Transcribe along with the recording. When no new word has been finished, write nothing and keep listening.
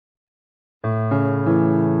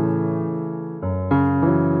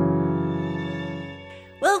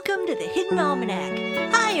to the Hidden Almanac.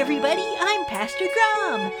 Hi everybody, I'm Pastor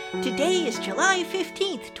Drom. Today is July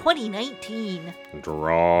 15th, 2019.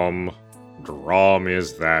 Drom,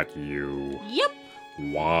 is that you? Yep.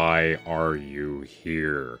 Why are you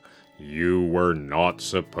here? You were not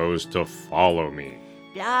supposed to follow me.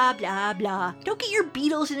 Blah, blah, blah. Don't get your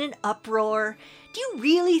Beatles in an uproar. Do you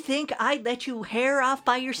really think I'd let you hair off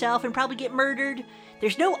by yourself and probably get murdered?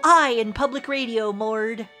 There's no I in public radio,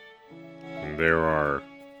 Mord. There are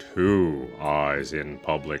 2 eyes in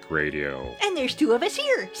public radio. And there's 2 of us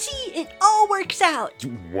here. See, it all works out.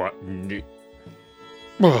 What?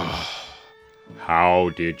 How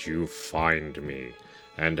did you find me?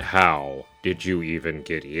 And how did you even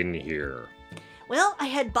get in here? Well, I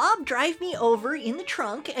had Bob drive me over in the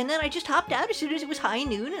trunk, and then I just hopped out as soon as it was high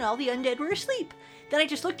noon and all the undead were asleep. Then I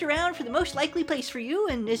just looked around for the most likely place for you,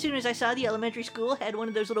 and as soon as I saw the elementary school had one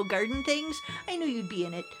of those little garden things, I knew you'd be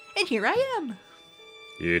in it. And here I am.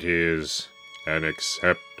 It is an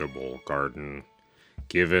acceptable garden,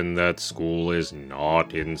 given that school is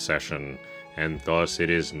not in session, and thus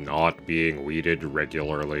it is not being weeded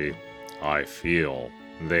regularly. I feel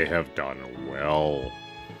they have done well.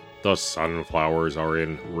 The sunflowers are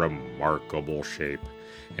in remarkable shape,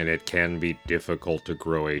 and it can be difficult to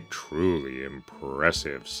grow a truly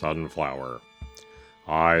impressive sunflower.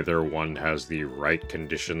 Either one has the right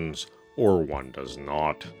conditions, or one does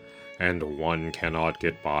not, and one cannot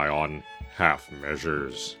get by on half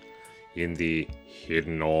measures. In the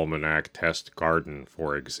Hidden Almanac test garden,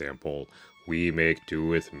 for example, we make do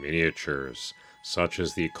with miniatures, such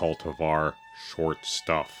as the cultivar Short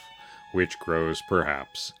Stuff, which grows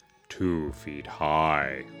perhaps 2 feet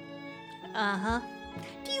high. Uh-huh.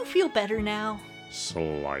 Do you feel better now?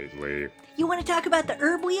 Slightly. You want to talk about the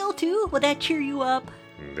herb wheel, too? Will that cheer you up?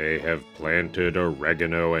 They have planted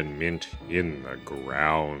oregano and mint in the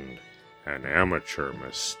ground. An amateur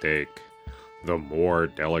mistake. The more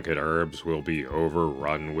delicate herbs will be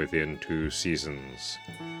overrun within 2 seasons.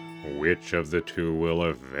 Which of the 2 will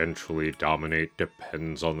eventually dominate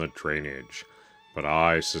depends on the drainage, but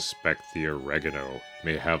I suspect the oregano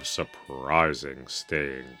may have surprising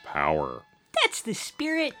staying power. That's the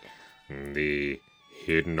spirit. The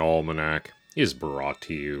Hidden Almanac is brought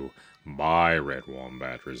to you by Red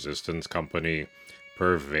Wombat Resistance Company,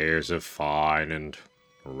 purveyors of fine and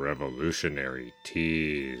revolutionary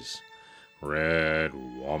teas. Red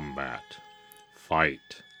Wombat.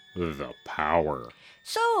 Fight the power.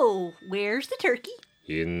 So, where's the turkey?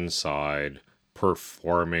 Inside,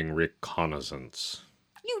 performing reconnaissance.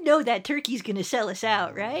 You know that turkey's gonna sell us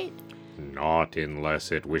out, right? Not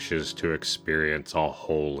unless it wishes to experience a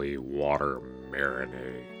holy water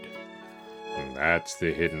marinade. And that's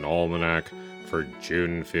the Hidden Almanac for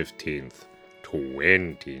June 15th,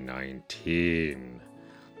 2019.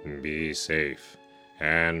 Be safe,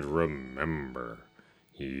 and remember,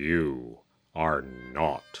 you are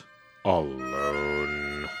not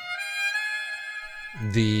alone.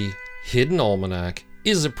 The Hidden Almanac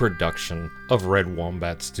is a production of Red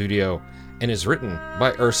Wombat Studio and is written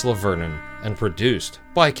by Ursula Vernon and produced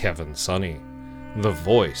by Kevin Sonney. The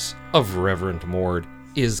voice of Reverend Mord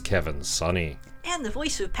is Kevin Sonney. And the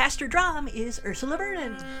voice of Pastor Drom is Ursula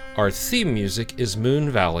Vernon. Our theme music is Moon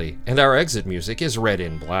Valley, and our exit music is Red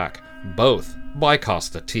in Black, both by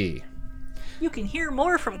Costa T. You can hear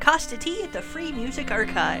more from Costa T at the Free Music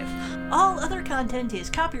Archive. All other content is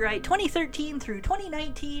copyright 2013 through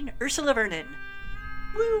 2019 Ursula Vernon.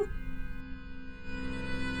 Woo!